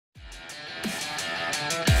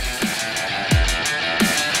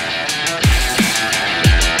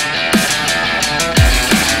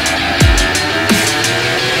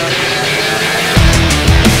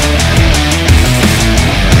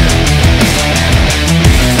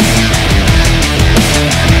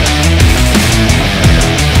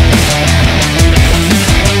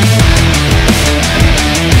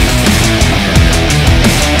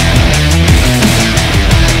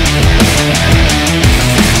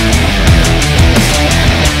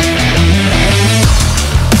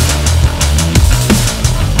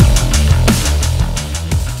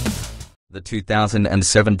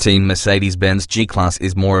2017 Mercedes-Benz G-Class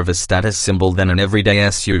is more of a status symbol than an everyday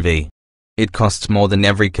SUV. It costs more than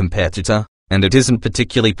every competitor, and it isn't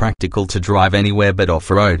particularly practical to drive anywhere but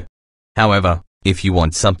off-road. However, if you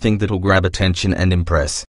want something that'll grab attention and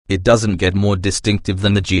impress, it doesn't get more distinctive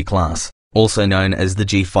than the G-Class, also known as the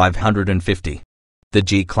G550. The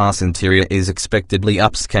G-Class interior is expectedly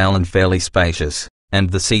upscale and fairly spacious, and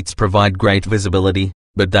the seats provide great visibility,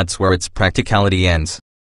 but that's where its practicality ends.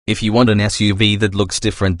 If you want an SUV that looks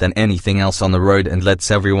different than anything else on the road and lets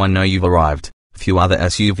everyone know you've arrived, few other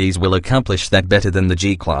SUVs will accomplish that better than the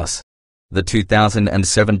G-Class. The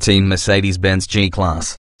 2017 Mercedes-Benz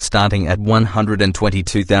G-Class, starting at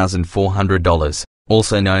 $122,400,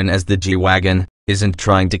 also known as the G-Wagen, isn't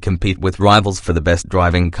trying to compete with rivals for the best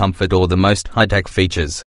driving comfort or the most high-tech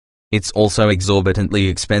features. It's also exorbitantly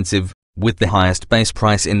expensive, with the highest base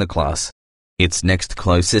price in the class. Its next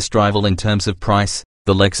closest rival in terms of price,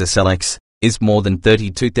 the Lexus LX, is more than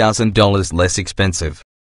 $32,000 less expensive.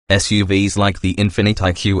 SUVs like the Infiniti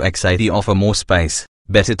QX80 offer more space,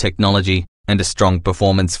 better technology, and a strong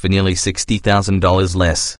performance for nearly $60,000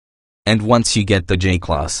 less. And once you get the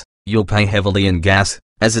G-Class, you'll pay heavily in gas,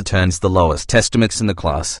 as it earns the lowest estimates in the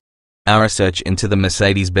class. Our research into the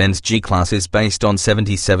Mercedes-Benz G-Class is based on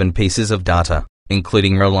 77 pieces of data,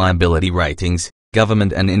 including reliability ratings,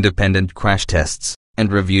 government and independent crash tests, and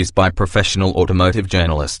reviews by professional automotive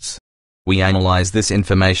journalists. We analyze this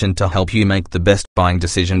information to help you make the best buying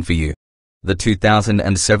decision for you. The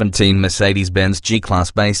 2017 Mercedes-Benz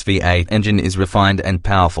G-Class base V8 engine is refined and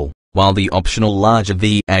powerful, while the optional larger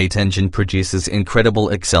V8 engine produces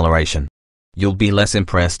incredible acceleration. You'll be less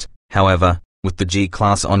impressed, however, with the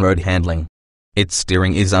G-Class on-road handling. Its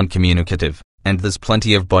steering is uncommunicative, and there's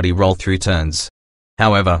plenty of body roll through turns.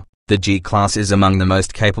 However, the G-Class is among the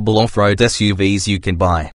most capable off-road SUVs you can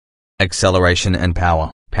buy. Acceleration and power.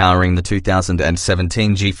 Powering the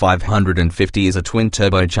 2017 G550 is a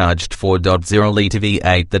twin-turbocharged 4.0-litre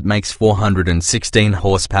V8 that makes 416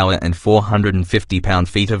 horsepower and 450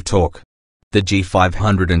 pound-feet of torque. The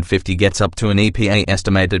G550 gets up to an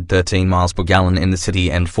EPA-estimated 13 miles per gallon in the city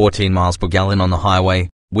and 14 miles per gallon on the highway,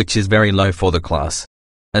 which is very low for the class.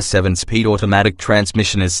 A 7-speed automatic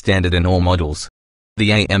transmission is standard in all models.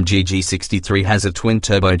 The AMG G63 has a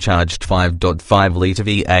twin-turbocharged 5.5-litre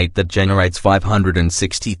V8 that generates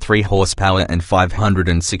 563 horsepower and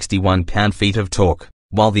 561 pound-feet of torque,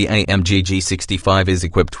 while the AMG G65 is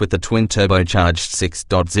equipped with a twin-turbocharged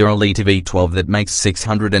 6.0-litre V12 that makes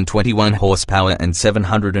 621 horsepower and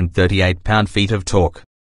 738 pound-feet of torque.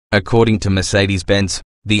 According to Mercedes-Benz,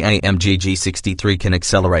 the AMG G63 can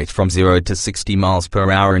accelerate from 0 to 60 miles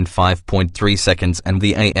per hour in 5.3 seconds and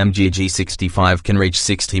the AMG G65 can reach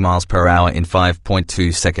 60 miles per hour in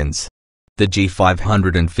 5.2 seconds. The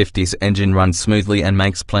G550's engine runs smoothly and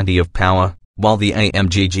makes plenty of power, while the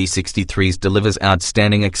AMG G63's delivers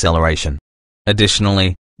outstanding acceleration.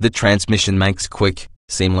 Additionally, the transmission makes quick,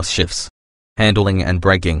 seamless shifts. Handling and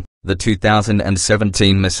braking. The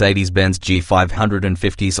 2017 Mercedes-Benz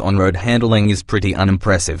G550's on-road handling is pretty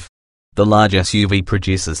unimpressive. The large SUV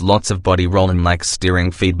produces lots of body roll and lacks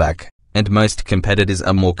steering feedback, and most competitors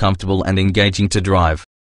are more comfortable and engaging to drive.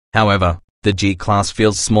 However, the G-Class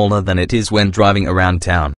feels smaller than it is when driving around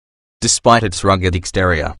town. Despite its rugged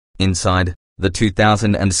exterior, inside, the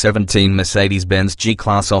 2017 Mercedes-Benz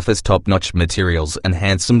G-Class offers top-notch materials and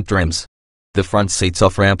handsome trims. The front seats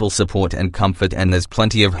offer ample support and comfort and there's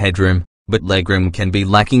plenty of headroom, but legroom can be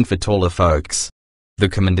lacking for taller folks. The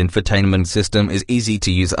command infotainment system is easy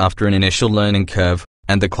to use after an initial learning curve,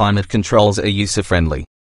 and the climate controls are user-friendly.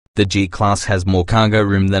 The G-Class has more cargo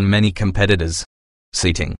room than many competitors.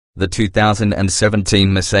 Seating. The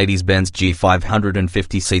 2017 Mercedes-Benz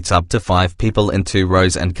G550 seats up to 5 people in 2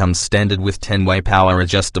 rows and comes standard with 10-way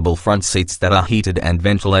power-adjustable front seats that are heated and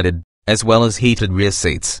ventilated, as well as heated rear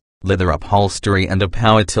seats, leather upholstery and a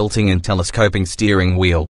power tilting and telescoping steering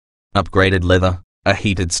wheel. Upgraded leather, a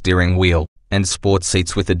heated steering wheel, and sport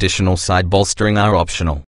seats with additional side bolstering are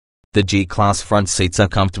optional. The G-Class front seats are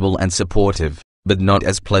comfortable and supportive, but not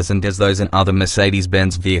as pleasant as those in other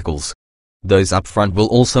Mercedes-Benz vehicles. Those up front will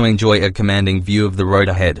also enjoy a commanding view of the road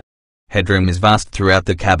ahead. Headroom is vast throughout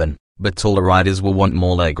the cabin, but taller riders will want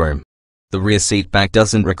more legroom. The rear seat back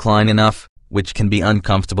doesn't recline enough, which can be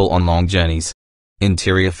uncomfortable on long journeys.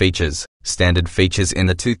 Interior features. Standard features in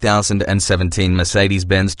the 2017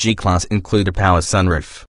 Mercedes-Benz G-Class include a power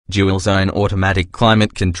sunroof, dual-zone automatic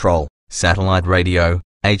climate control, satellite radio,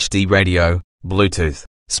 HD radio, Bluetooth,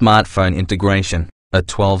 smartphone integration, a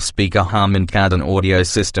 12-speaker Harman Kardon audio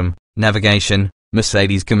system, navigation,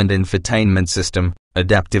 Mercedes command infotainment system,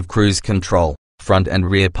 adaptive cruise control, front and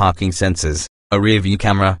rear parking sensors, a rear-view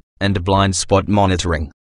camera, and blind spot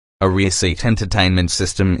monitoring. A rear seat entertainment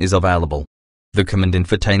system is available. The command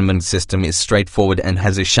infotainment system is straightforward and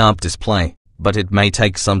has a sharp display, but it may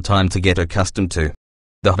take some time to get accustomed to.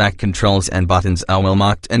 The back controls and buttons are well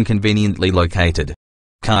marked and conveniently located.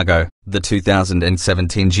 Cargo. The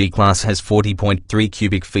 2017 G-Class has 40.3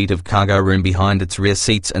 cubic feet of cargo room behind its rear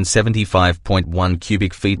seats and 75.1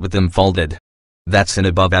 cubic feet with them folded. That's an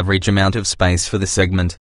above average amount of space for the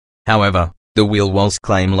segment. However, the wheel wells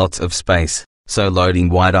claim lots of space, so loading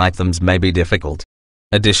wide items may be difficult.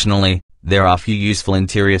 Additionally, there are few useful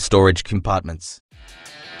interior storage compartments.